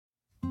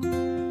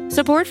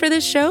Support for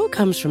this show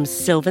comes from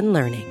Sylvan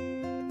Learning.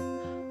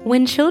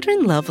 When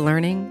children love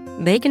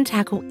learning, they can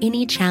tackle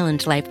any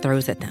challenge life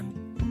throws at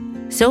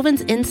them.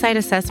 Sylvan's Insight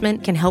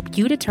Assessment can help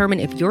you determine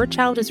if your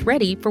child is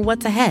ready for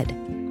what's ahead.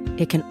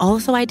 It can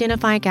also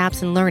identify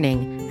gaps in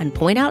learning and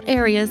point out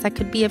areas that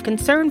could be of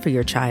concern for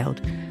your child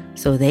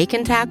so they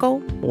can tackle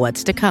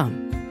what's to come.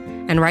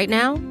 And right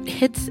now,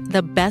 it's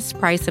the best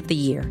price of the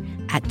year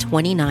at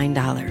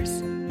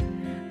 $29.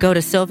 Go to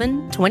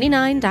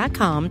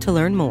sylvan29.com to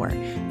learn more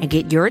and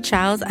get your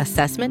child's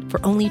assessment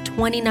for only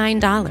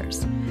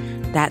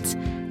 $29. That's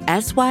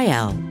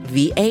SYLVAN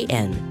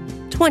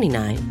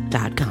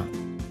 29.com.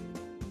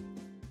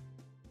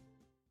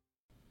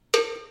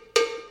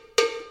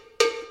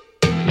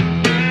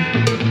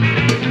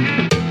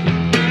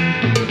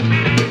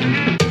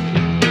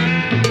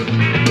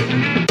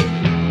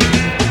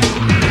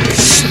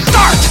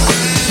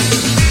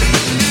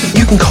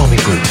 You can call me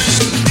Bruce.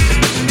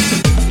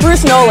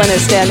 Bruce Nolan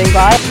is standing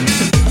by.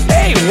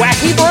 Hey,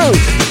 Wacky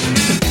Bruce!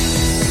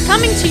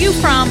 Coming to you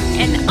from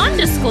an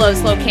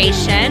undisclosed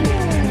location,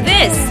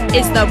 this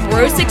is the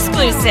Bruce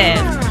Exclusive.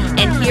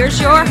 And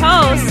here's your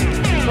host,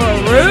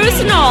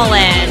 Bruce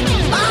Nolan.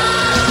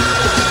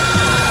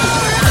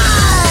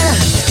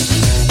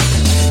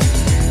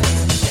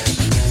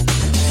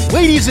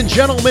 Ladies and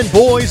gentlemen,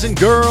 boys and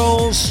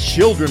girls,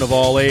 children of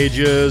all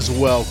ages,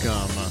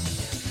 welcome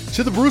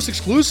to the Bruce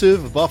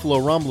Exclusive Buffalo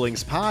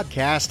Rumblings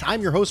podcast.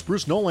 I'm your host,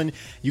 Bruce Nolan.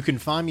 You can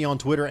find me on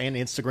Twitter and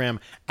Instagram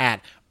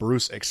at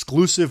Bruce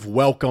Exclusive.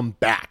 Welcome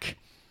back.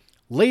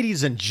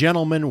 Ladies and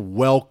gentlemen,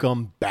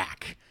 welcome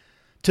back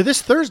to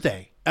this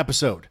Thursday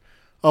episode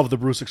of the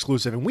Bruce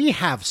Exclusive. And we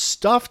have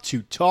stuff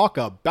to talk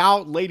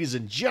about, ladies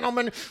and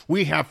gentlemen.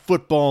 We have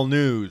football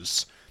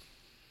news.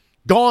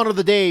 Gone are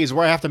the days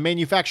where I have to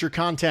manufacture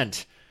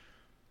content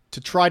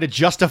to try to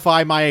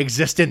justify my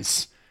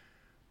existence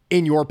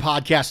in your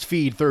podcast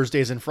feed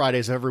Thursdays and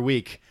Fridays every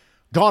week.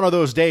 Gone are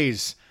those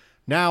days.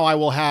 Now I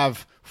will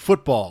have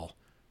football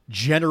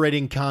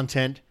generating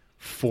content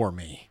for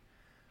me.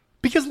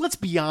 Because let's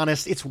be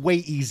honest, it's way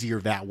easier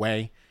that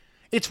way.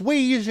 It's way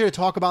easier to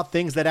talk about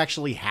things that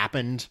actually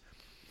happened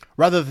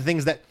rather than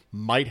things that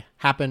might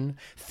happen,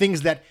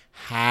 things that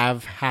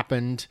have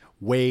happened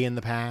way in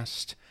the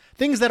past,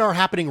 things that are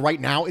happening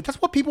right now.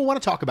 That's what people want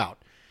to talk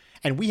about.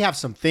 And we have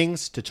some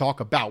things to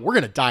talk about. We're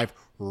going to dive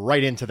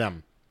right into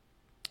them.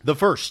 The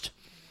first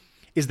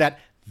is that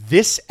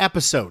this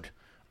episode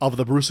of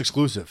the Bruce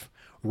Exclusive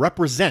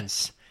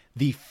represents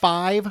the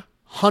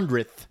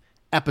 500th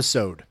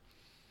episode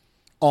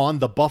on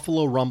the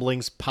Buffalo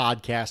Rumblings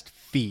podcast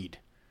feed.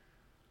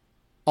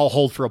 I'll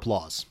hold for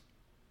applause.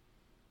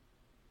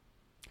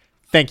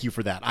 Thank you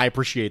for that. I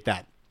appreciate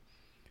that.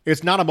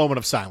 It's not a moment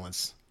of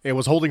silence. It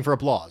was holding for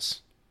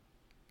applause.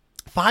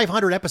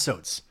 500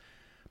 episodes.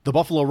 The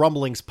Buffalo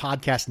Rumblings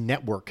podcast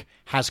network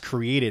has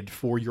created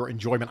for your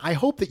enjoyment. I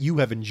hope that you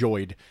have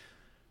enjoyed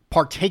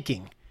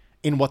partaking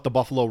in what the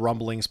Buffalo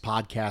Rumblings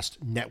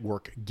podcast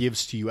network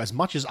gives to you as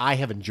much as I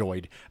have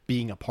enjoyed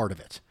being a part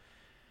of it.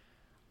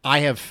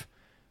 I have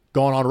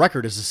gone on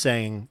record as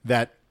saying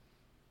that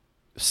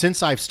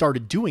since I've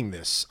started doing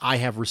this, I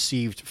have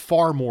received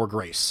far more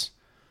grace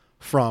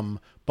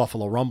from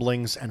Buffalo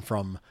Rumblings and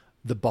from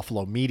the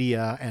Buffalo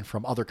media and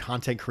from other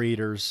content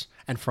creators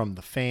and from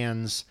the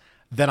fans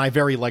than I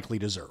very likely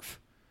deserve.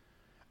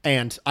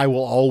 And I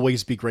will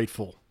always be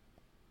grateful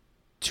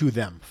to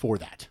them for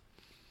that.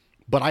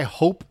 But I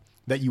hope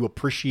that you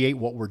appreciate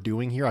what we're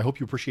doing here. I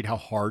hope you appreciate how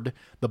hard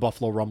the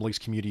Buffalo Rumblings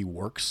community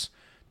works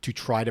to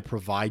try to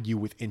provide you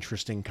with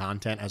interesting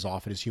content as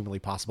often as humanly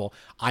possible.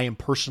 I am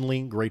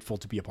personally grateful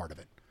to be a part of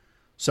it.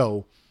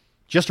 So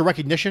just a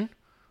recognition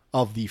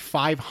of the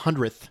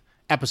 500th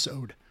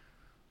episode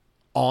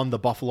on the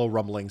Buffalo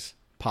Rumblings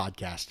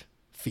podcast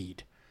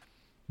feed.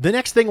 The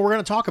next thing we're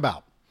going to talk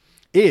about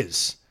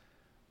is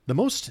the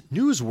most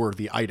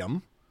newsworthy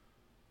item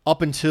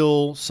up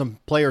until some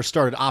players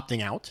started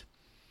opting out,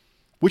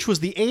 which was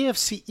the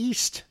AFC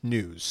East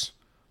news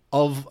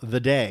of the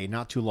day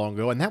not too long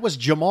ago. And that was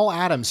Jamal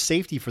Adams,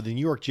 safety for the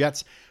New York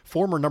Jets,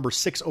 former number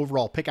 6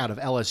 overall pick out of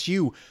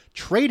LSU,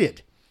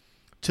 traded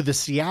to the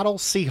Seattle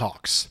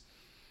Seahawks.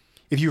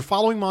 If you're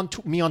following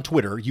me on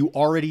Twitter, you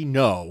already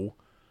know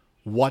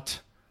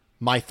what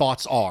my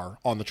thoughts are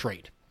on the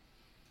trade.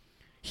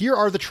 Here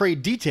are the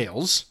trade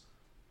details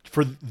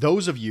for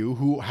those of you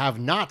who have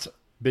not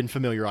been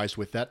familiarized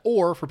with that,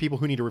 or for people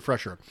who need a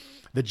refresher.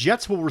 The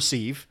Jets will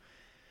receive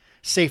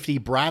safety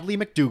Bradley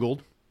McDougald,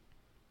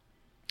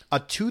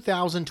 a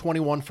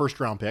 2021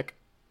 first-round pick,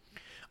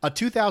 a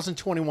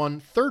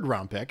 2021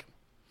 third-round pick,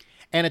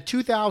 and a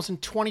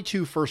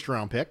 2022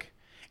 first-round pick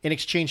in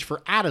exchange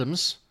for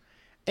Adams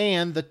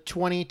and the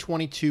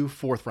 2022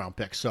 fourth-round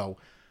pick. So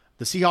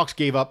the Seahawks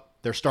gave up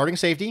their starting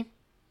safety,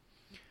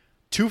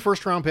 2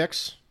 first-round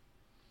picks,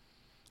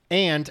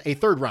 and a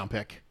third-round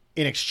pick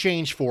in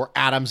exchange for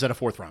Adams and a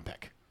fourth-round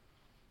pick.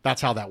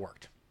 That's how that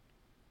worked.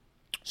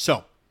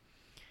 So,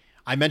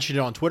 I mentioned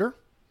it on Twitter.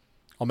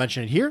 I'll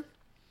mention it here.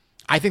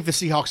 I think the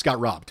Seahawks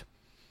got robbed.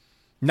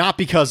 Not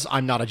because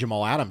I'm not a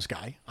Jamal Adams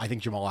guy. I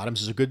think Jamal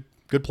Adams is a good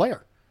Good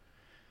player.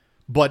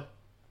 But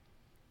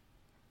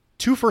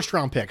 2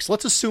 first-round picks.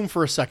 Let's assume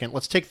for a second,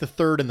 let's take the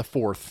 3rd and the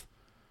 4th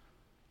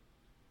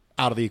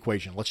out of the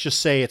equation. Let's just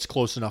say it's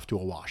close enough to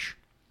a wash.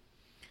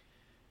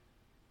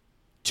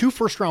 2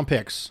 first-round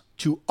picks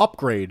to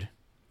upgrade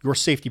your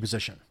safety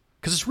position.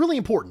 Because it's really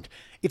important.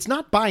 It's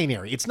not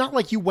binary. It's not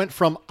like you went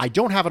from I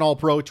don't have an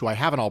all-pro to I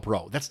have an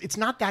all-pro. It's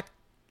not that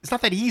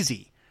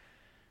easy.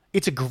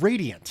 It's a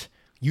gradient.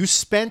 You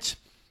spent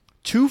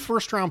 2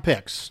 first-round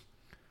picks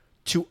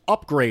to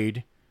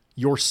upgrade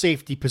your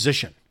safety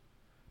position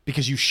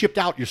because you shipped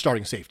out your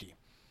starting safety.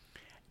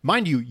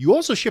 Mind you, you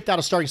also shipped out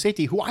a starting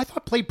safety who I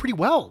thought played pretty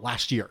well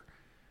last year.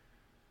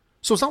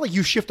 So it's not like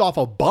you shipped off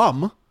a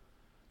bum.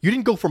 You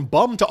didn't go from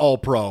bum to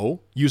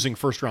all-pro using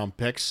first-round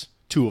picks,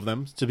 2 of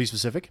them to be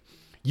specific.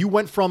 You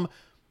went from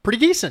pretty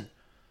decent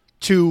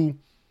to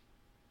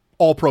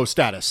all-pro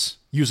status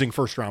using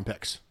first-round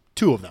picks,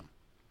 2 of them.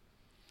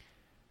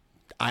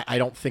 I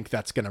don't think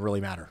that's going to really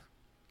matter.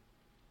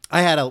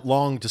 I had a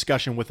long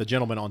discussion with a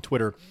gentleman on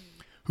Twitter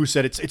who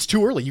said it's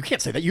too early. You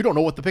can't say that. You don't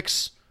know what the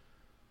picks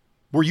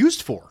were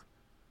used for.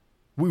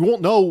 We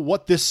won't know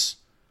what this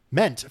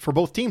meant for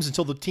both teams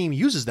until the team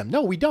uses them.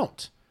 No, we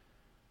don't.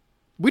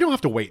 We don't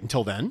have to wait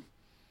until then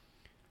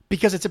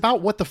because it's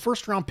about what the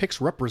first round picks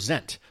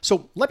represent.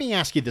 So let me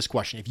ask you this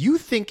question. If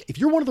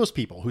you're one of those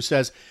people who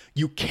says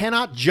you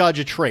cannot judge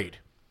a trade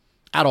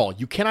at all,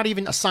 you cannot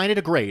even assign it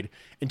a grade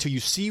until you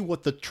see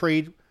what the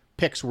trade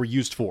picks were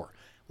used for.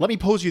 Let me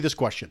pose you this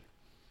question.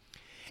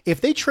 If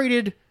they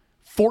traded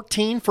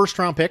 14 first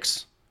round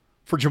picks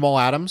for Jamal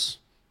Adams,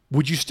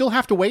 would you still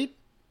have to wait?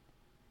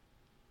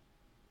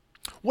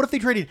 What if they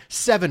traded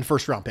 7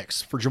 first round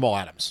picks for Jamal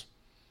Adams?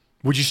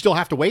 Would you still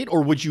have to wait,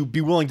 or would you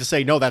be willing to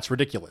say, no, that's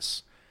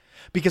ridiculous?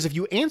 Because if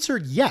you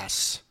answered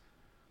yes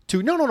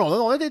to,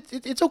 no,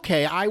 it's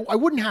okay, I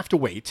wouldn't have to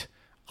wait.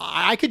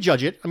 I could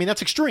judge it. I mean,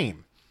 that's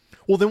extreme.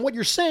 Well, then what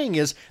you're saying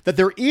is that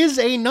there is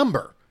a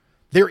number,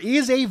 there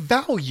is a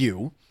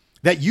value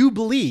that you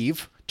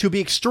believe to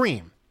be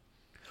extreme.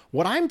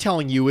 What I'm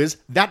telling you is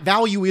that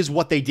value is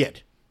what they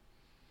did.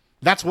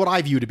 That's what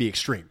I view to be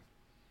extreme.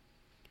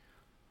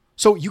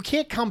 So you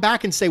can't come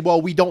back and say,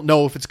 well, we don't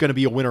know if it's going to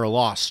be a win or a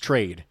loss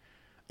trade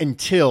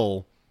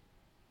until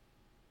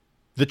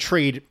the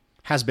trade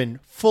has been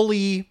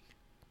fully,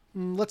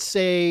 let's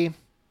say,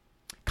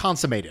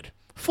 consummated.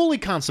 Fully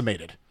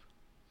consummated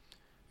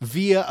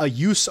via a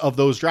use of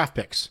those draft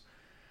picks.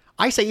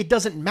 I say it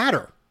doesn't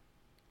matter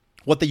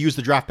what they use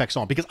the draft picks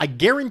on, because I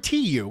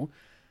guarantee you,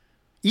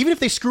 even if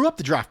they screw up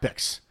the draft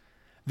picks,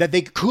 that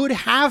they could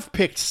have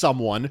picked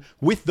someone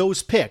with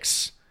those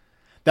picks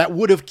that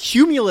would have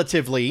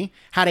cumulatively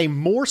had a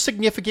more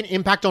significant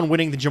impact on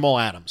winning than Jamal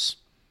Adams.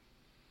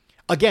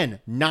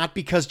 Again, not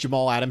because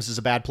Jamal Adams is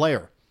a bad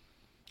player.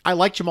 I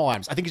like Jamal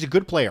Adams. I think he's a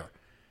good player.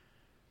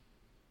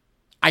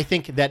 I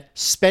think that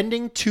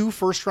spending 2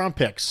 first-round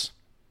picks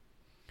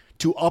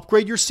to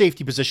upgrade your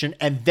safety position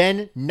and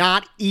then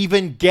not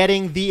even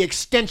getting the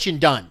extension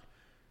done,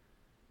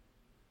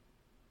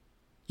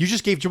 you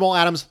just gave Jamal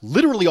Adams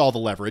literally all the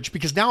leverage,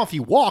 because now if he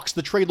walks,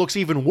 the trade looks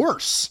even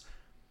worse.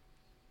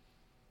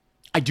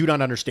 I do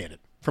not understand it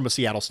from a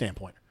Seattle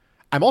standpoint.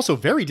 I'm also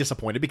very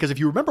disappointed because if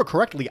you remember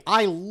correctly,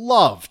 I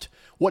loved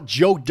what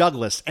Joe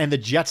Douglas and the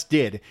Jets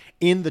did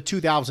in the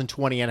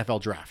 2020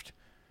 NFL Draft.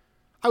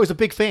 I was a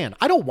big fan.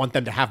 I don't want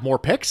them to have more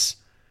picks.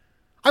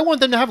 I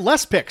want them to have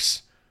less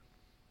picks.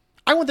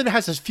 I want them to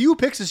have as few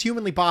picks as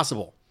humanly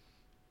possible.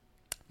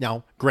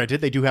 Now,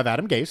 granted, they do have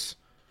Adam Gase,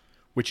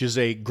 which is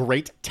a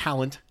great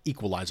talent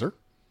equalizer.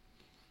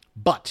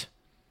 But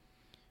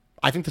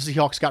I think the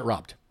Seahawks got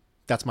robbed.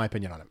 That's my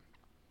opinion on it.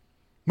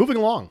 Moving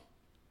along.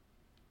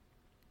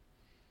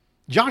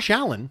 Josh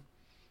Allen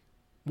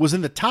was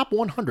in the top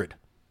 100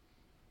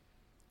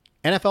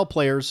 NFL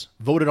players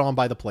voted on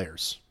by the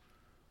players,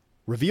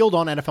 revealed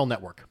on NFL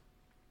Network.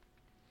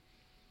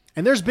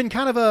 And there's been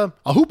kind of a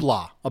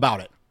hoopla about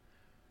it.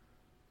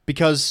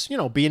 Because,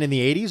 being in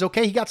the 80s,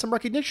 okay, he got some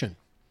recognition.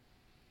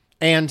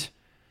 And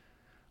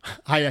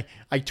I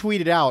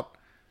tweeted out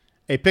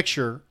a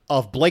picture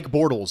of Blake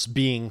Bortles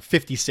being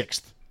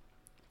 56th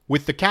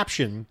with the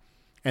caption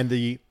and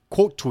the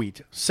quote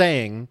tweet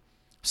saying,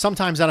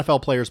 sometimes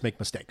NFL players make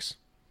mistakes.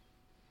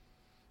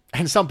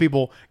 And some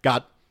people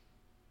got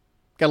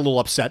a little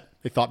upset.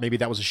 They thought maybe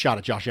that was a shot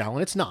at Josh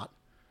Allen. It's not.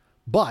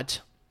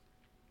 But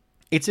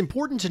it's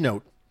important to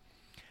note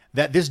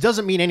that this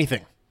doesn't mean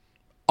anything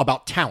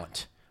about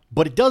talent,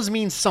 but it does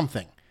mean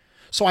something.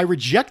 So I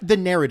reject the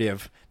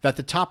narrative that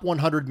the top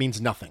 100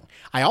 means nothing.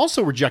 I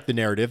also reject the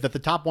narrative that the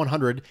top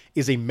 100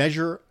 is a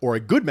measure or a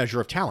good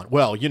measure of talent.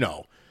 Well, the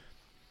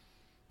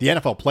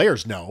NFL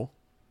players know.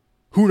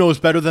 Who knows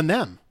better than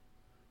them?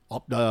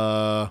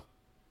 I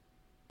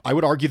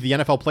would argue the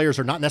NFL players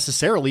are not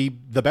necessarily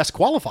the best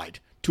qualified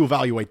to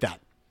evaluate that.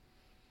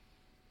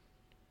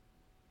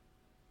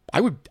 I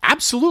would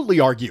absolutely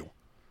argue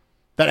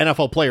that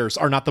NFL players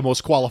are not the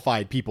most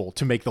qualified people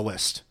to make the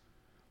list.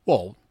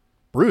 Well,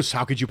 Bruce,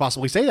 how could you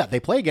possibly say that? They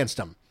play against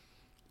them.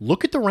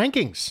 Look at the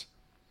rankings.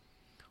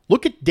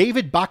 Look at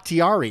David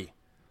Bakhtiari.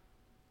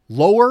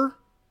 Lower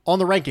on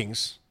the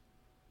rankings,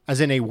 as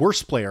in a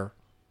worse player,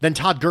 than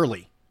Todd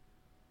Gurley.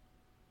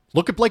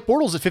 Look at Blake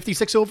Bortles at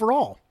 56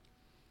 overall.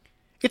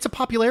 It's a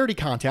popularity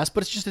contest,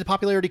 but it's just a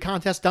popularity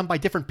contest done by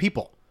different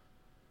people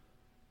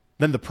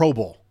than the Pro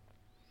Bowl.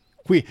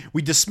 We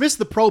dismiss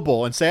the Pro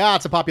Bowl and say,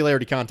 it's a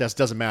popularity contest,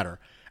 doesn't matter.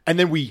 And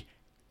then we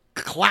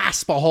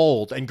clasp a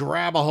hold and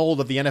grab a hold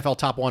of the NFL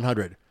Top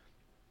 100.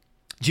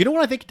 Do you know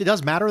what I think it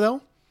does matter,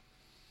 though?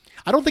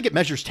 I don't think it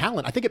measures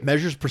talent. I think it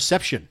measures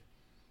perception.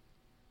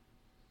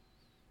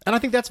 And I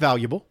think that's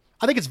valuable.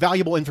 I think it's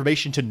valuable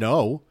information to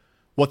know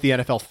what the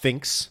NFL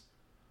thinks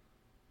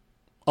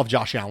of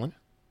Josh Allen.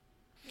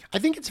 I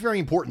think it's very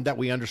important that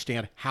we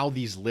understand how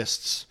these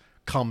lists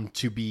come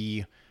to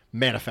be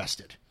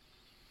manifested.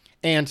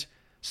 And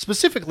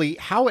specifically,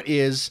 how it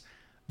is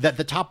that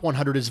the top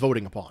 100 is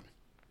voting upon.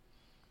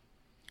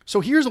 So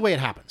here's the way it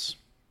happens.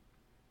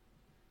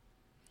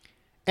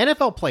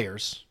 NFL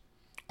players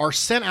are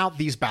sent out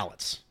these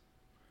ballots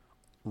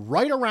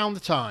right around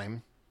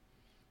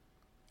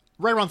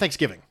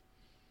Thanksgiving,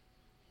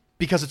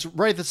 because it's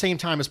right at the same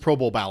time as Pro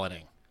Bowl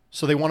balloting.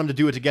 So they want them to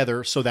do it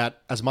together so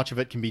that as much of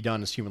it can be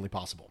done as humanly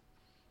possible.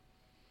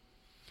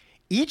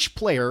 Each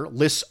player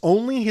lists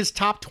only his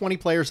top 20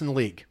 players in the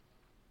league.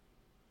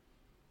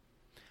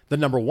 The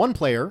number 1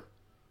 player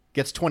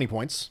gets 20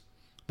 points.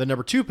 The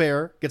number 2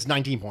 player gets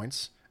 19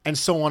 points, and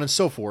so on and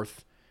so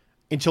forth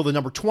until the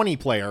number 20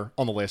 player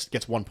on the list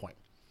gets 1 point.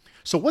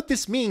 So what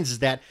this means is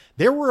that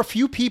there were a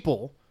few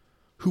people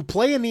who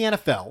play in the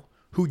NFL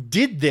who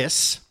did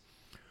this,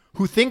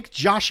 who think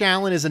Josh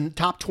Allen is a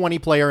top 20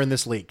 player in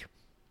this league.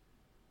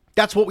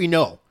 That's what we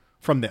know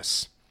from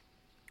this.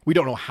 We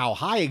don't know how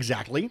high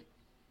exactly,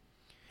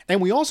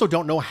 and we also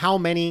don't know how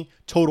many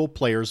total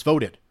players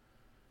voted.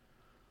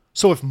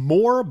 So if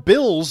more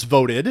Bills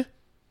voted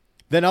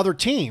than other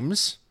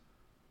teams,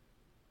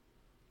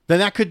 then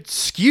that could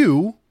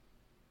skew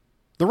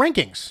the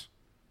rankings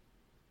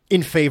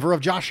in favor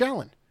of Josh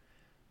Allen.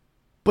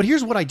 But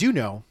here's what I do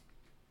know.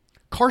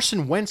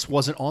 Carson Wentz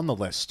wasn't on the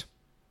list.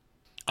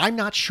 I'm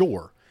not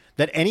sure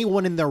that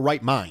anyone in their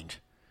right mind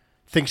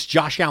thinks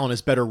Josh Allen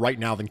is better right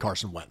now than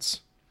Carson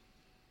Wentz.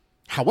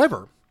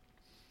 However,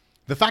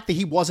 the fact that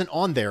he wasn't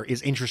on there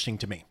is interesting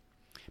to me.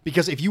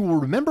 Because if you will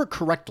remember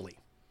correctly,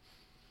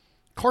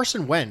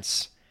 Carson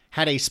Wentz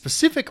had a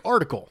specific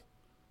article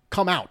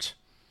come out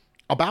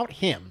about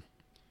him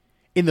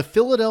in the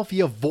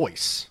Philadelphia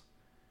Voice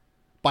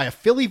by a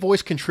Philly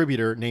Voice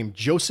contributor named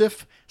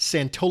Joseph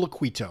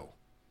Santoliquito.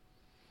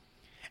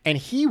 And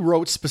he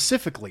wrote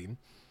specifically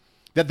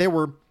that there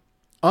were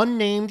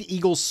unnamed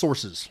Eagles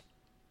sources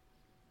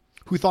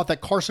who thought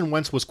that Carson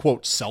Wentz was,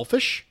 quote,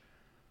 selfish,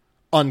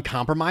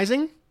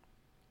 uncompromising,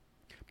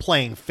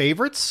 playing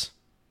favorites.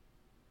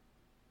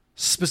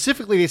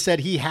 Specifically, they said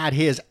he had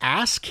his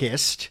ass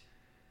kissed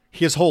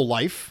his whole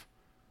life,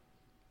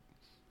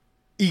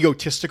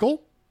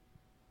 egotistical.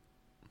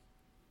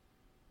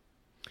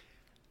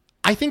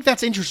 I think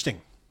that's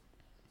interesting.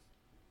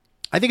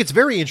 I think it's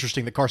very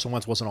interesting that Carson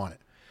Wentz wasn't on it.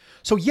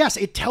 So yes,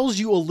 it tells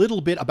you a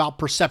little bit about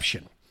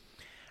perception.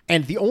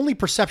 And the only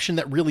perception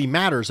that really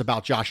matters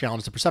about Josh Allen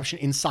is the perception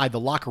inside the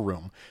locker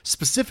room.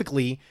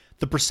 Specifically,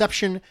 the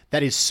perception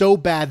that is so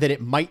bad that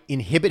it might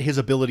inhibit his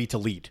ability to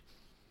lead.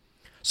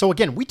 So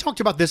again, we talked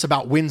about this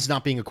about wins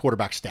not being a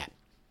quarterback stat.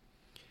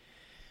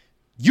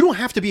 You don't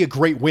have to be a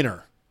great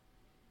winner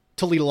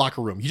to lead a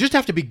locker room. You just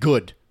have to be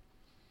good.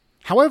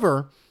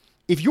 However,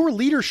 if your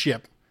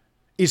leadership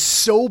is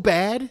so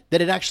bad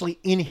that it actually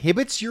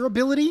inhibits your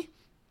ability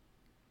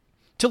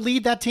to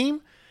lead that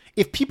team,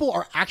 if people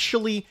are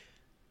actually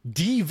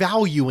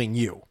devaluing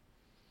you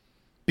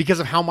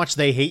because of how much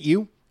they hate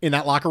you in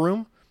that locker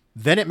room,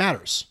 then it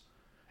matters.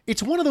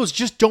 It's one of those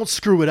just don't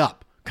screw it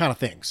up kind of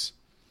things.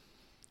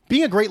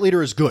 Being a great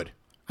leader is good.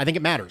 I think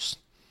it matters.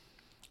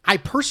 I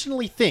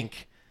personally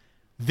think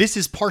this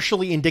is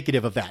partially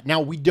indicative of that.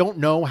 Now, we don't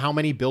know how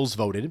many Bills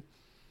voted,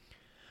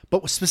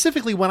 but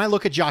specifically when I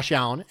look at Josh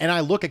Allen and I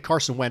look at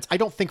Carson Wentz, I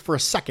don't think for a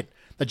second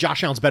that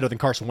Josh Allen's better than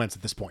Carson Wentz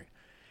at this point.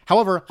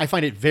 However, I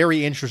find it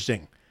very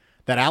interesting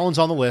that Allen's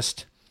on the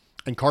list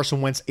and Carson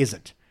Wentz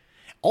isn't.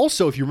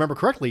 Also, if you remember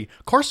correctly,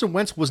 Carson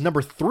Wentz was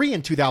number 3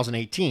 in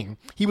 2018.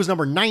 He was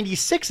number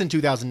 96 in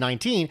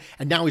 2019,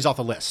 and now he's off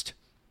the list.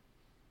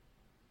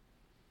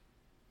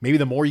 Maybe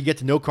the more you get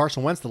to know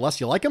Carson Wentz, the less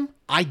you like him?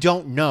 I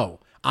don't know.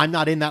 I'm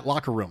not in that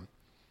locker room.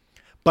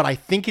 But I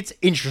think it's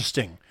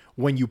interesting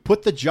when you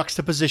put the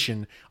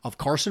juxtaposition of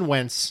Carson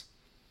Wentz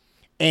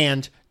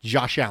and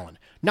Josh Allen.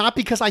 Not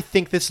because I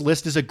think this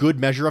list is a good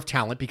measure of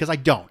talent, because I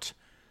don't.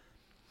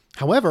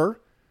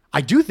 However, I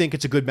do think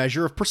it's a good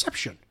measure of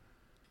perception.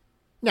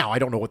 Now, I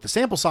don't know what the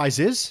sample size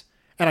is,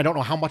 and I don't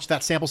know how much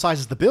that sample size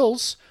is the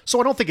Bills,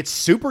 so I don't think it's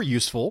super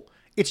useful.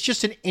 It's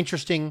just an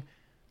interesting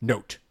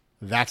note.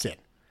 That's it.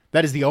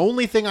 That is the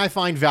only thing I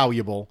find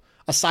valuable,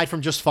 aside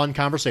from just fun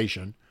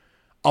conversation,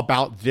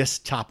 about this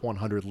top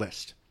 100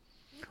 list.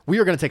 We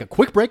are going to take a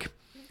quick break.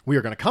 We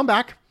are going to come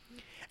back,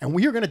 and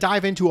we are going to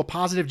dive into a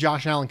positive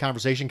Josh Allen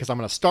conversation because I'm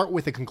going to start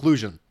with a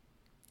conclusion.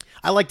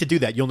 I like to do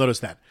that. You'll notice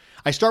that.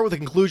 I start with a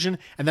conclusion,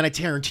 and then I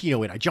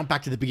Tarantino it. I jump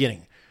back to the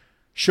beginning,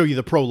 show you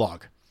the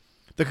prologue.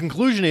 The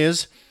conclusion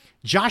is,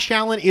 Josh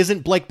Allen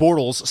isn't Blake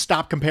Bortles.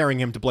 Stop comparing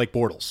him to Blake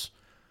Bortles.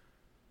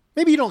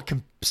 Maybe you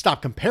don't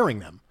stop comparing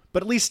them,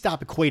 but at least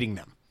stop equating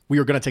them. We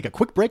are going to take a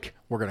quick break.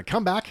 We're going to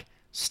come back.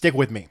 Stick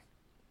with me.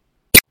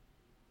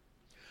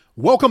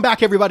 Welcome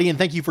back, everybody, and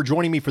thank you for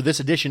joining me for this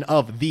edition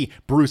of the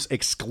Bruce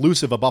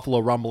Exclusive, a Buffalo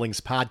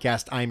Rumblings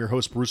podcast. I am your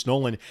host, Bruce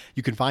Nolan.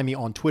 You can find me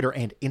on Twitter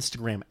and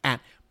Instagram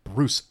at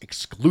Bruce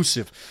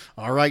Exclusive.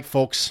 All right,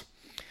 folks,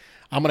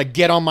 I'm going to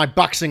get on my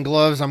boxing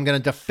gloves. I'm going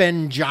to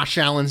defend Josh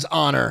Allen's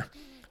honor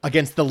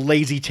against the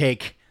lazy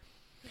take.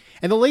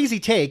 And the lazy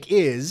take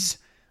is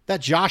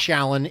that Josh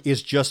Allen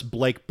is just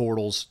Blake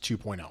Bortles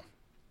 2.0.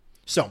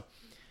 So,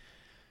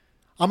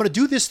 I'm going to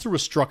do this through a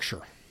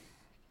structure.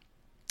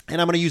 And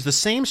I'm going to use the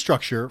same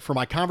structure for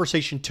my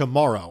conversation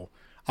tomorrow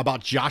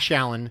about Josh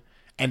Allen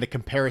and the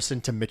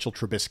comparison to Mitchell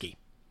Trubisky.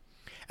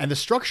 And the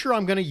structure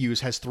I'm going to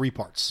use has three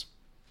parts.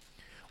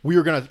 We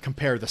are going to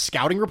compare the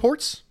scouting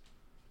reports.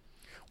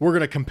 We're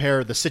going to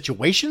compare the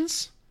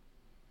situations.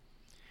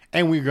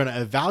 And we're going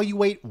to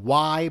evaluate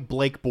why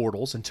Blake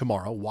Bortles, and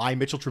tomorrow, why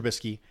Mitchell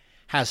Trubisky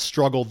has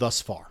struggled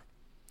thus far.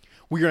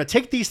 We're going to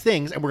take these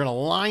things and we're going to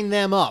line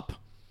them up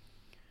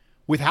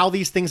with how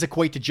these things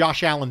equate to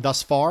Josh Allen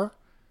thus far.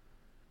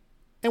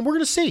 And we're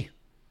going to see.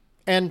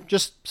 And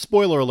just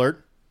spoiler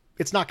alert,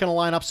 it's not going to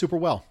line up super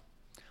well.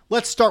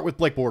 Let's start with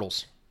Blake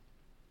Bortles.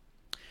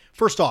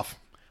 First off,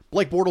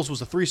 Blake Bortles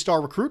was a 3-star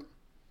recruit.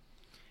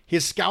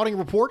 His scouting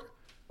report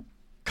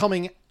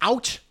coming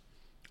out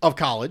of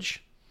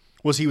college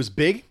was he was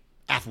big,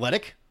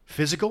 athletic,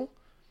 physical.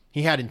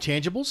 He had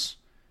intangibles,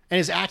 and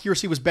his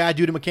accuracy was bad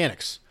due to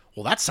mechanics.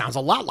 Well, that sounds a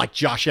lot like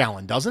Josh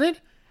Allen, doesn't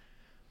it?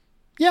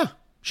 Yeah,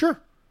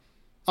 sure.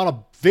 On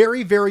a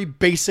very, very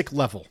basic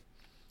level.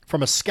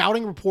 From a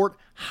scouting report,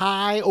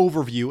 high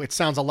overview, it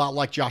sounds a lot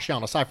like Josh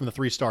Allen, aside from the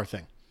 3-star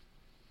thing.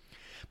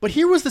 But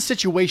here was the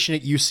situation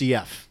at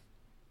UCF.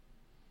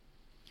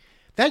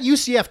 That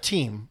UCF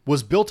team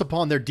was built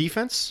upon their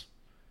defense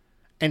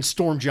and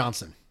Storm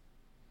Johnson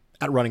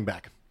at running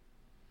back.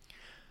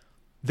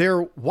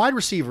 Their wide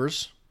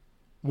receivers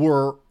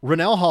were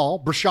Rennell Hall,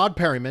 Brashad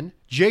Perryman,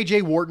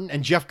 J.J. Wharton,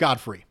 and Jeff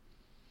Godfrey.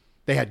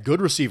 They had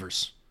good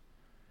receivers.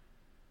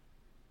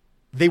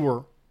 They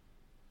were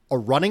a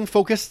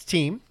running-focused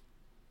team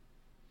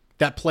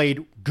that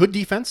played good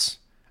defense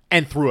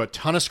and threw a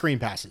ton of screen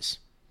passes.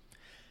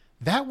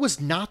 That was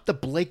not the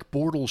Blake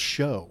Bortles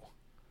show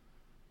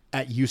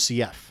at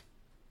UCF.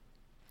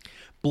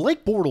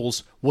 Blake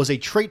Bortles was a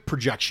trait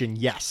projection,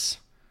 yes.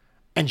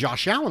 And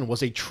Josh Allen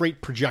was a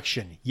trait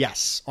projection,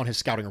 yes, on his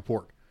scouting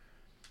report.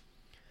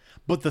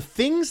 But the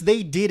things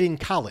they did in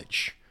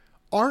college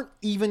aren't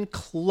even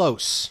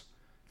close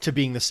to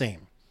being the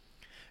same.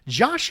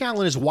 Josh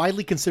Allen is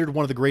widely considered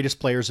one of the greatest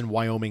players in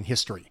Wyoming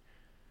history.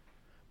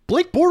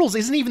 Blake Bortles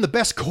isn't even the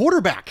best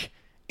quarterback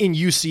in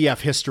UCF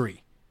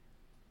history.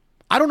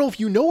 I don't know if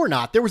you know or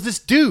not, there was this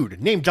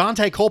dude named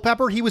Dante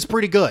Culpepper. He was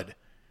pretty good.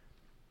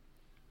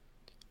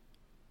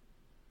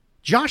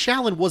 Josh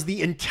Allen was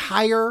the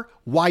entire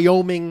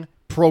Wyoming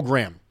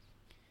program.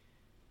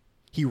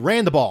 He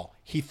ran the ball.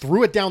 He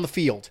threw it down the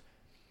field.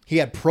 He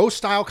had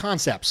pro-style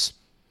concepts.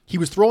 He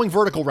was throwing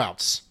vertical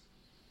routes.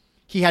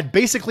 He had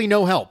basically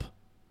no help.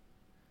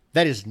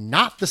 That is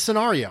not the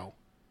scenario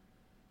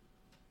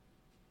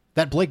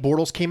that Blake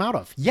Bortles came out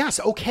of. Yes,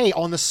 okay,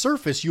 on the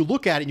surface, you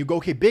look at it and you go,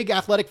 okay, big,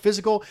 athletic,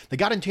 physical, they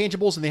got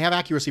intangibles and they have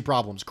accuracy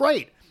problems.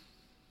 Great.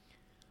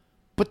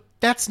 But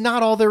that's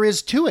not all there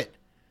is to it.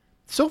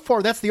 So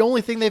far, that's the only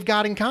thing they've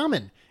got in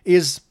common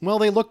is, well,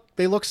 they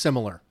look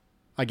similar,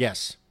 I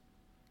guess.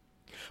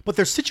 But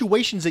their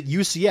situations at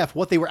UCF,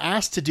 what they were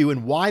asked to do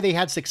and why they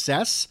had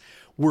success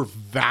were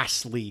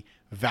vastly,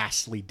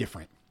 vastly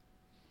different.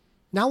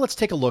 Now let's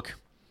take a look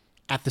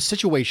at the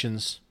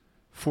situations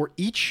for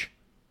each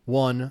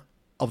one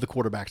of the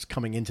quarterbacks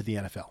coming into the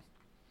NFL.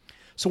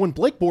 So when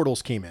Blake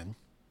Bortles came in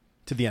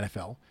to the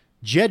NFL,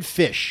 Jedd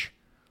Fisch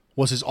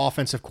was his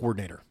offensive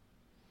coordinator.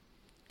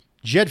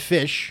 Jedd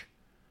Fisch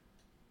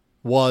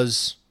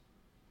was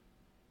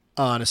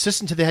an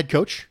assistant to the head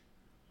coach,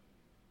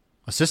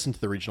 assistant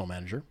to the regional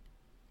manager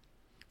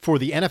for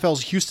the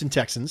NFL's Houston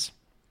Texans.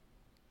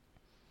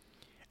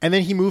 And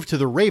then he moved to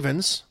the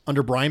Ravens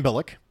under Brian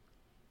Billick.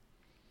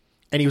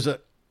 And he was an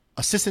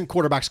assistant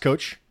quarterbacks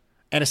coach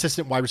and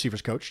assistant wide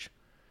receivers coach.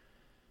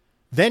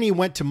 Then he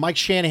went to Mike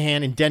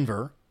Shanahan in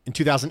Denver in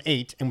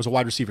 2008 and was a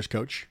wide receivers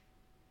coach.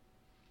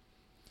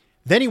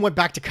 Then he went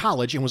back to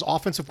college and was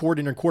offensive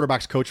coordinator and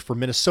quarterbacks coach for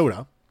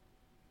Minnesota.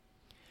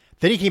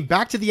 Then he came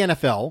back to the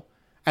NFL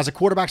as a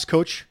quarterbacks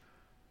coach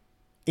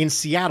in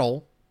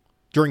Seattle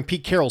during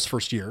Pete Carroll's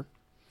first year.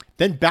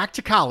 Then back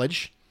to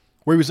college,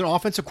 where he was an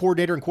offensive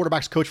coordinator and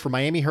quarterbacks coach for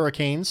Miami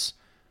Hurricanes.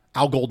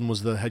 Al Golden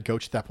was the head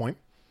coach at that point.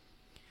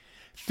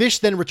 Fisch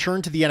then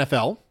returned to the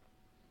NFL.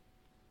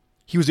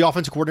 He was the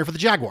offensive coordinator for the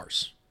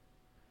Jaguars.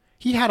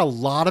 He had a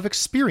lot of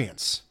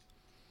experience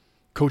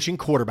coaching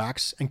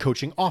quarterbacks and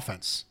coaching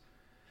offense.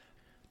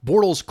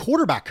 Bortles'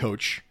 quarterback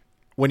coach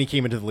when he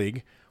came into the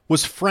league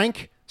was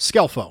Frank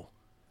Scelfo.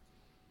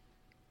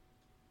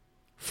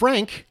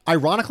 Frank,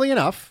 ironically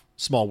enough,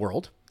 small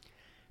world,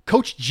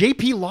 coached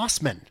J.P.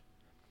 Lossman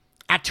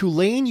at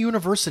Tulane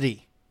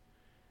University,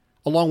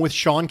 along with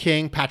Sean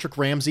King, Patrick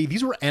Ramsey.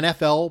 These were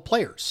NFL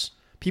players,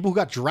 people who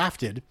got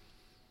drafted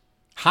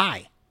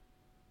high,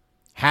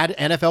 had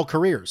NFL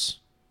careers.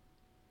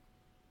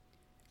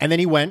 And then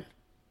he went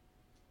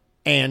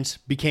and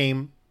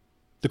became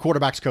the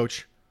quarterback's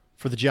coach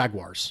for the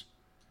Jaguars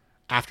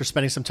after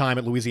spending some time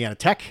at Louisiana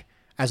Tech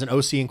as an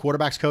OC and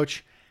quarterback's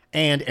coach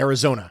and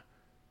Arizona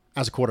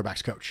as a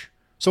quarterback's coach.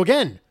 So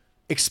again,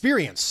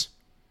 experience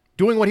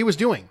doing what he was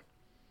doing.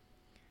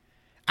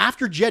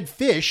 After Jed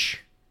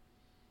Fish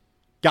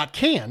got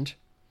canned,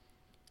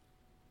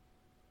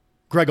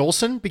 Greg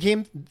Olson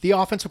became the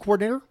offensive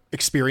coordinator,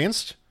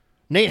 experienced.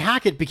 Nate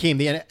Hackett became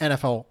the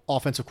NFL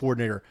offensive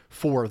coordinator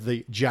for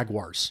the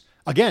Jaguars.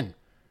 Again,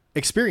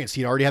 experienced.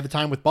 He'd already had the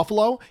time with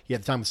Buffalo. He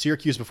had the time with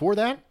Syracuse before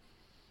that.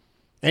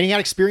 And he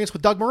had experience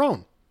with Doug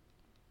Marrone.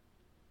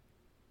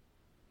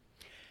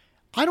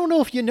 I don't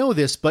know if you know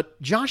this, but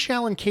Josh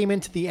Allen came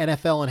into the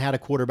NFL and had a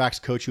quarterback's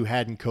coach who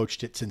hadn't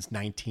coached it since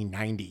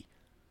 1990.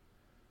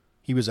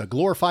 He was a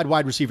glorified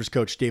wide receivers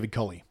coach, David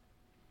Culley.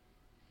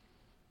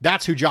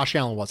 That's who Josh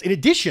Allen was. In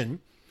addition,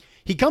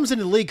 he comes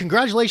into the league.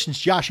 Congratulations,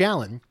 Josh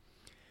Allen.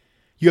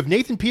 You have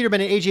Nathan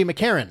Peterman and A.J.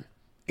 McCarron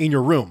in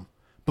your room,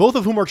 both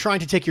of whom are trying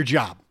to take your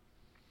job.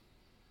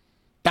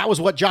 That was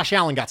what Josh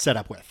Allen got set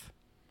up with.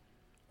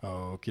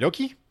 Okie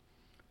dokie.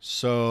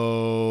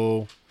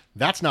 So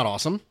that's not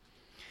awesome.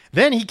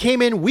 Then he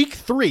came in week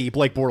 3,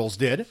 Blake Bortles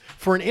did,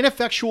 for an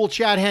ineffectual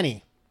Chad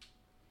Henne.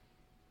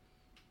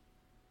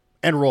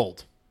 And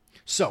rolled.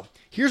 So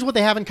here's what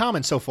they have in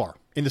common so far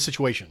in the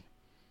situation.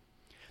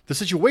 The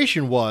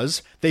situation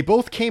was they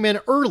both came in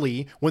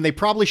early when they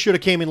probably should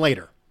have came in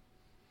later.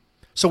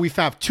 So we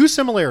have 2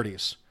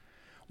 similarities.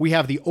 We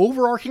have the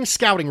overarching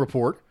scouting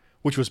report,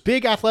 which was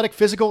big, athletic,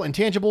 physical,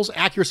 intangibles,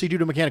 accuracy due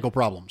to mechanical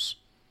problems.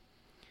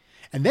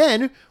 And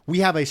then we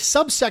have a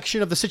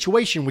subsection of the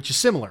situation, which is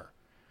similar,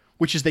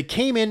 which is they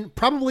came in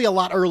probably a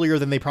lot earlier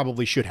than they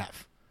probably should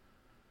have.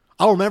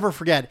 I'll never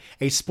forget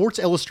a Sports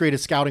Illustrated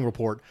scouting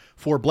report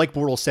for Blake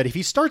Bortles said if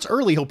he starts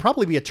early, he'll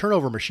probably be a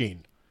turnover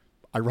machine.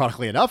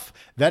 Ironically enough,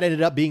 that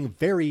ended up being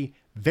very,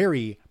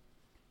 very,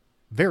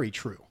 very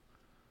true.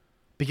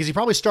 Because he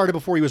probably started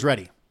before he was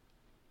ready.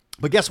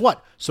 But guess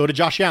what? So did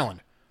Josh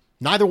Allen.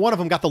 Neither one of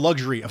them got the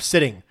luxury of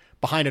sitting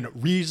behind a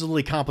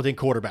reasonably competent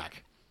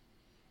quarterback.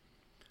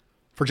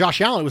 For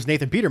Josh Allen, it was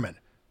Nathan Peterman.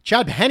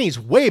 Chad Henne's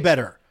way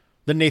better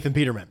than Nathan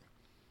Peterman.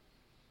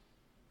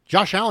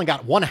 Josh Allen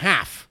got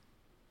 1/2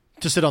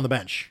 to sit on the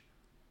bench.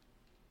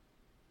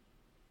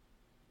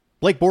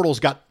 Blake Bortles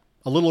got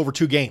a little over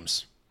 2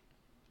 games.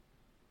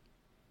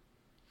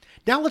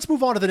 Now let's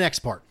move on to the next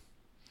part.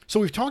 So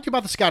we've talked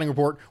about the scouting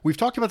report. We've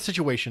talked about the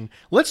situation.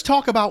 Let's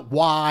talk about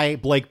why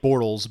Blake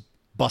Bortles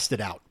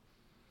busted out.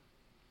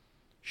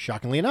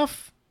 Shockingly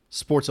enough,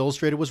 Sports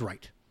Illustrated was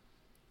right.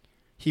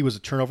 He was a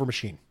turnover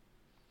machine.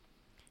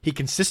 He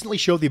consistently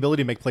showed the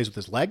ability to make plays with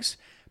his legs.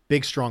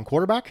 Big, strong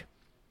quarterback.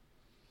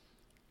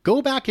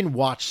 Go back and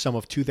watch some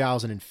of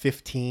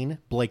 2015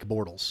 Blake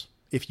Bortles,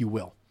 if you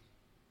will.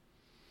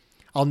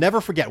 I'll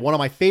never forget, one of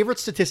my favorite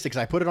statistics,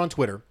 I put it on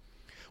Twitter,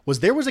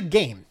 was there was a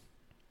game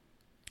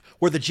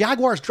where the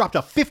Jaguars dropped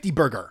a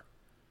 50-burger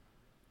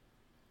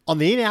on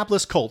the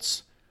Indianapolis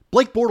Colts.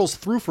 Blake Bortles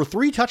threw for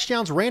 3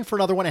 touchdowns, ran for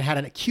another one, and had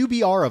a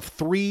QBR of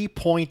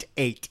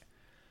 3.8.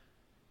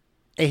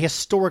 A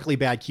historically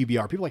bad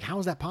QBR. People are like, how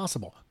is that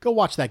possible? Go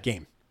watch that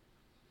game.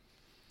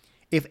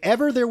 If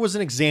ever there was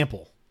an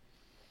example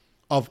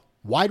of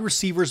wide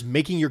receivers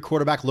making your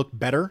quarterback look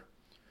better,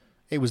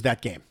 it was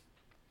that game.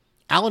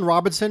 Allen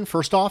Robinson,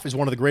 first off, is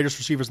one of the greatest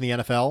receivers in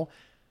the NFL,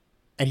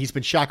 and he's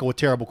been shackled with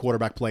terrible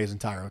quarterback play his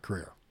entire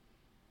career.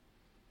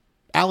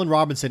 Allen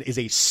Robinson is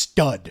a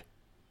stud.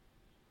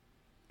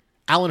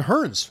 Allen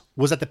Hurns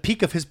was at the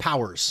peak of his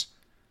powers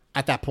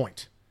at that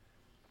point.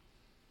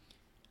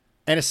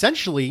 And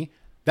essentially,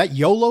 that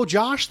YOLO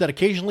Josh that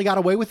occasionally got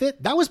away with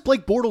it, that was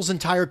Blake Bortles'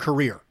 entire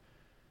career.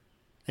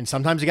 And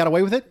sometimes he got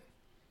away with it,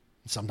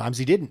 and sometimes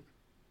he didn't.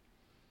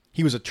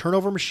 He was a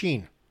turnover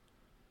machine.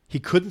 He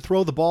couldn't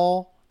throw the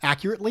ball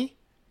accurately.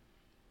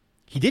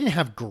 He didn't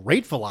have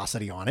great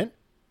velocity on it.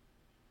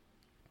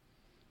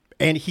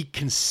 And he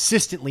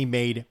consistently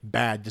made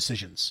bad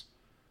decisions.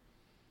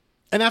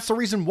 And that's the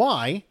reason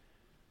why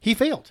he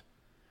failed.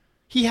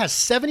 He has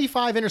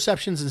 75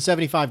 interceptions in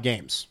 75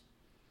 games.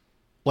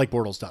 Blake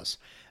Bortles does.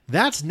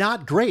 That's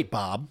not great,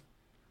 Bob.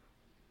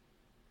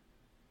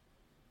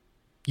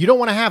 You don't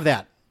want to have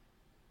that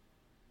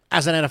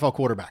as an NFL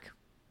quarterback.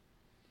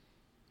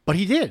 But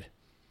he did.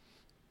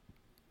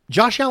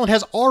 Josh Allen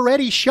has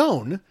already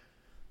shown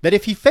that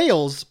if he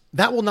fails,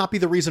 that will not be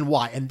the reason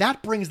why. And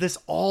that brings this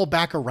all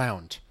back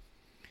around.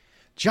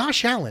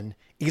 Josh Allen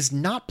is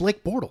not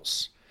Blake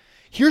Bortles.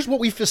 Here's what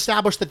we've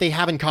established that they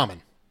have in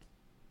common.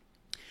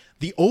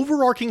 The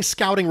overarching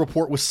scouting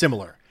report was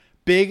similar.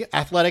 Big,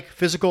 athletic,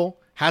 physical,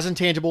 has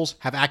intangibles,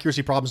 have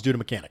accuracy problems due to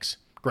mechanics.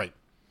 Great.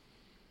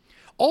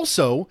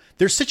 Also,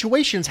 their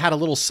situations had a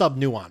little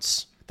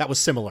sub-nuance that was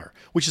similar,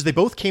 which is they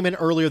both came in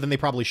earlier than they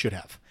probably should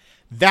have.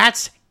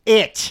 That's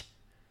it.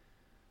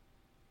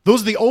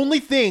 Those are the only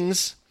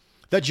things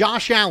that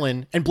Josh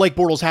Allen and Blake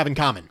Bortles have in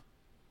common.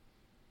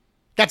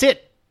 That's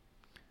it.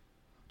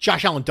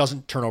 Josh Allen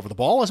doesn't turn over the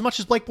ball as much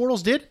as Blake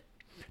Bortles did.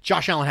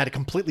 Josh Allen had a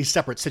completely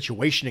separate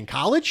situation in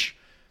college.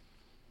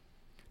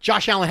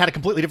 Josh Allen had a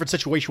completely different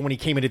situation when he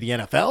came into the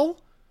NFL.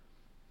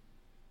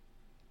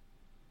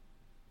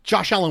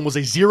 Josh Allen was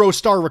a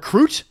 0-star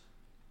recruit.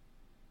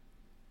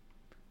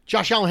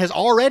 Josh Allen has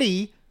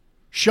already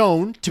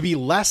shown to be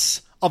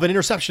less of an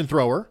interception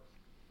thrower.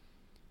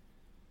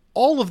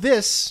 All of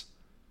this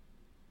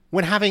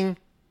when having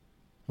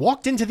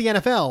walked into the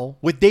NFL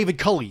with David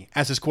Culley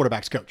as his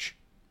quarterback's coach.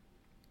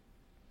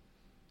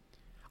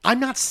 I'm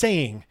not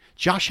saying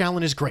Josh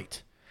Allen is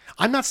great.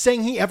 I'm not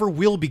saying he ever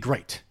will be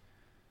great.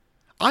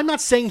 I'm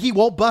not saying he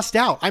won't bust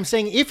out. I'm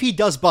saying if he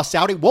does bust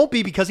out, it won't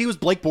be because he was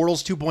Blake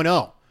Bortles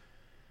 2.0.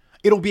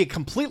 It'll be a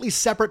completely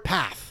separate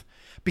path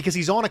because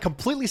he's on a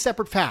completely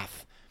separate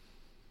path.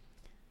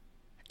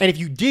 And if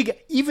you dig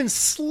even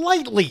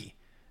slightly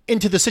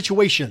into the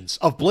situations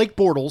of Blake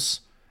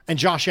Bortles and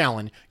Josh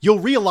Allen, you'll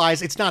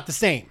realize it's not the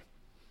same.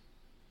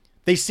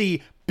 They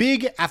see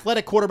big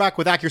athletic quarterback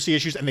with accuracy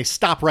issues and they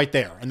stop right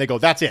there and they go,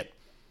 that's it.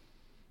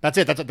 That's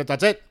it.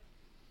 That's it.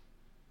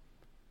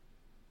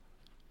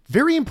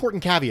 Very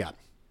important caveat.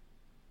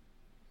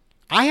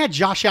 I had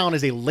Josh Allen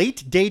as a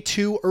late day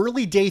 2,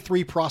 early day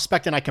 3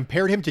 prospect, and I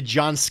compared him to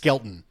John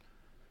Skelton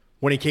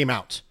when he came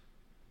out.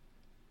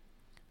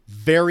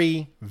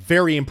 Very,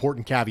 very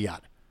important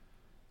caveat.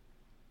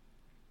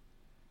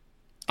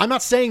 I'm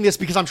not saying this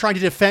because I'm trying to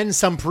defend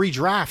some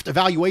pre-draft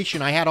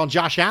evaluation I had on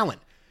Josh Allen.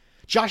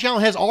 Josh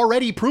Allen has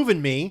already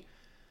proven me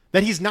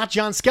that he's not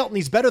John Skelton.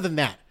 He's better than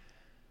that.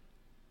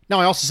 Now,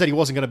 I also said he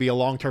wasn't going to be a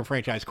long-term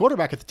franchise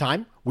quarterback at the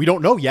time. We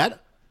don't know yet.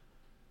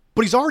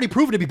 But he's already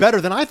proven to be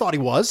better than I thought he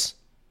was.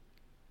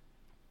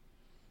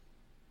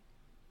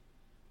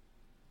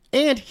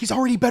 And he's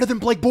already better than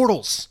Blake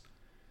Bortles.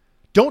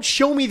 Don't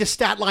show me the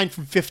stat line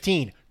from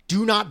 15.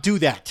 Do not do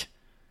that.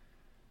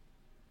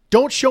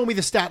 Don't show me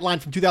the stat line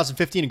from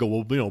 2015 and go,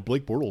 well,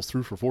 Blake Bortles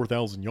threw for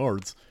 4,000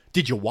 yards.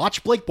 Did you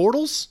watch Blake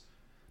Bortles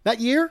that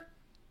year?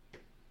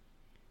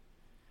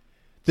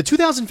 The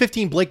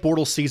 2015 Blake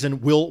Bortles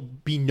season will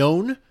be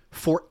known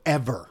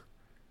forever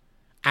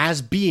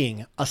as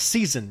being a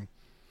season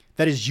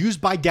that is used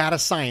by data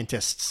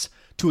scientists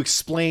to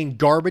explain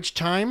garbage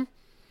time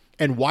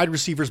and wide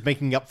receivers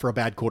making up for a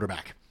bad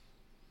quarterback.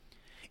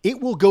 It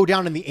will go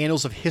down in the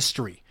annals of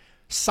history.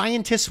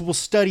 Scientists will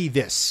study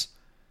this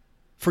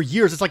for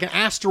years. It's like an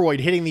asteroid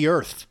hitting the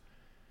Earth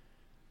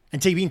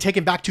and being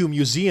taken back to a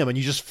museum, and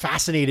you're just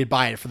fascinated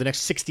by it for the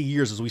next 60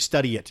 years as we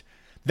study it.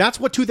 That's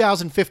what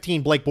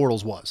 2015 Blake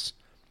Bortles was.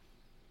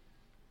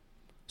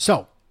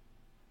 So,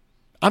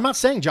 I'm not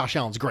saying Josh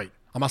Allen's great.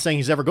 I'm not saying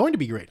he's ever going to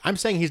be great. I'm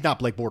saying he's not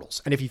Blake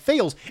Bortles. And if he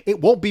fails,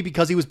 it won't be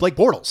because he was Blake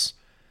Bortles.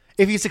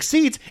 If he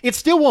succeeds, it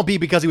still won't be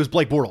because he was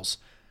Blake Bortles.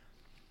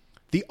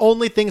 The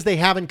only things they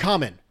have in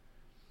common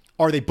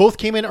are they both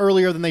came in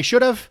earlier than they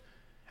should have,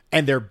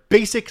 and their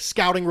basic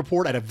scouting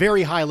report at a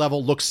very high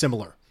level looks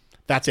similar.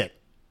 That's it.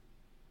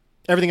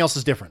 Everything else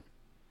is different.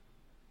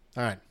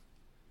 All right.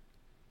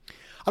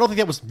 I don't think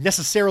that was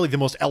necessarily the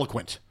most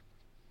eloquent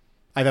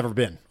I've ever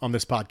been on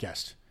this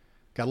podcast.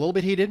 Got a little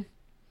bit heated.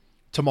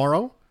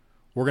 Tomorrow,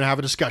 we're going to have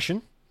a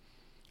discussion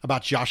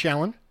about Josh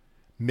Allen,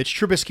 Mitch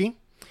Trubisky,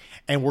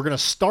 and we're going to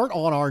start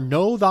on our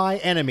Know Thy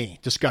Enemy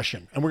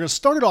discussion. And we're going to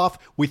start it off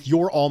with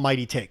your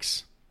Almighty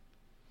Takes.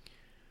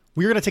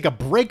 We're going to take a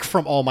break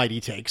from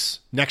Almighty Takes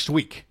next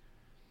week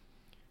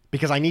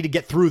because I need to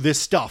get through this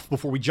stuff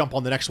before we jump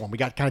on the next one. We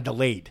got kind of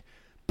delayed.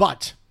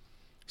 But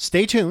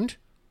stay tuned.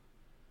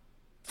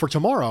 For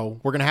tomorrow,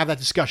 we're going to have that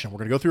discussion. We're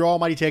going to go through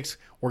Almighty Takes.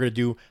 We're going to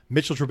do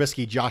Mitchell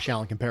Trubisky, Josh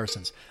Allen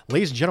comparisons.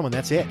 Ladies and gentlemen,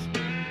 that's it.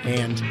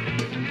 And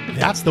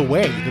that's the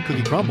way the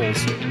cookie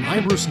crumbles.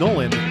 I'm Bruce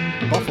Nolan,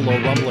 Buffalo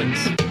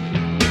Rumblings.